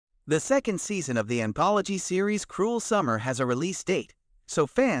The second season of the anthology series Cruel Summer has a release date, so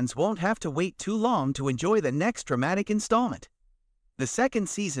fans won't have to wait too long to enjoy the next dramatic installment. The second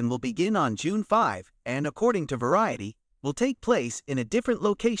season will begin on June 5 and, according to Variety, will take place in a different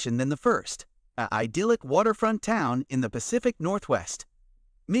location than the first, an idyllic waterfront town in the Pacific Northwest.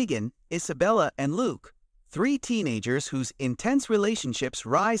 Megan, Isabella, and Luke, three teenagers whose intense relationships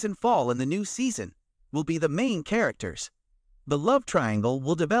rise and fall in the new season, will be the main characters. The love triangle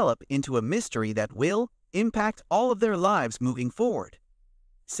will develop into a mystery that will impact all of their lives moving forward.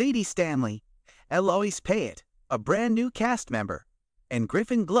 Sadie Stanley, Eloise Payette, a brand new cast member, and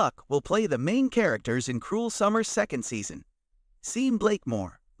Griffin Gluck will play the main characters in Cruel Summer's second season. Sean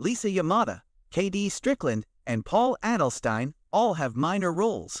Blakemore, Lisa Yamada, K.D. Strickland, and Paul Adelstein all have minor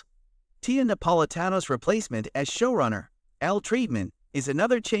roles. Tia Napolitano's replacement as showrunner, Elle Treatment, is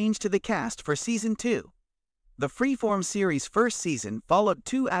another change to the cast for Season 2. The Freeform series' first season followed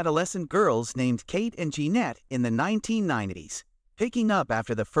two adolescent girls named Kate and Jeanette in the 1990s, picking up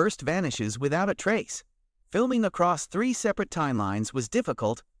after the first vanishes without a trace. Filming across three separate timelines was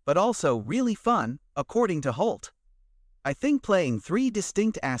difficult, but also really fun, according to Holt. I think playing three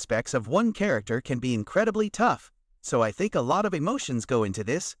distinct aspects of one character can be incredibly tough, so I think a lot of emotions go into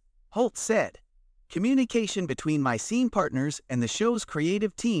this, Holt said. Communication between my scene partners and the show's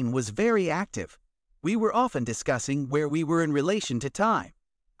creative team was very active. We were often discussing where we were in relation to time.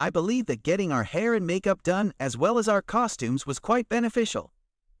 I believe that getting our hair and makeup done as well as our costumes was quite beneficial.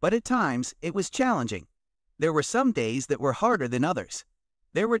 But at times, it was challenging. There were some days that were harder than others.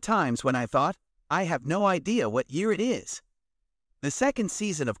 There were times when I thought, I have no idea what year it is. The second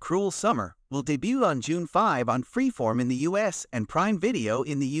season of Cruel Summer will debut on June 5 on Freeform in the US and Prime Video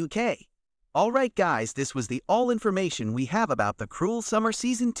in the UK. Alright guys, this was the all information we have about the Cruel Summer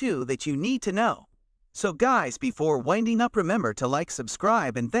Season 2 that you need to know. So guys, before winding up, remember to like,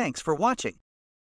 subscribe, and thanks for watching.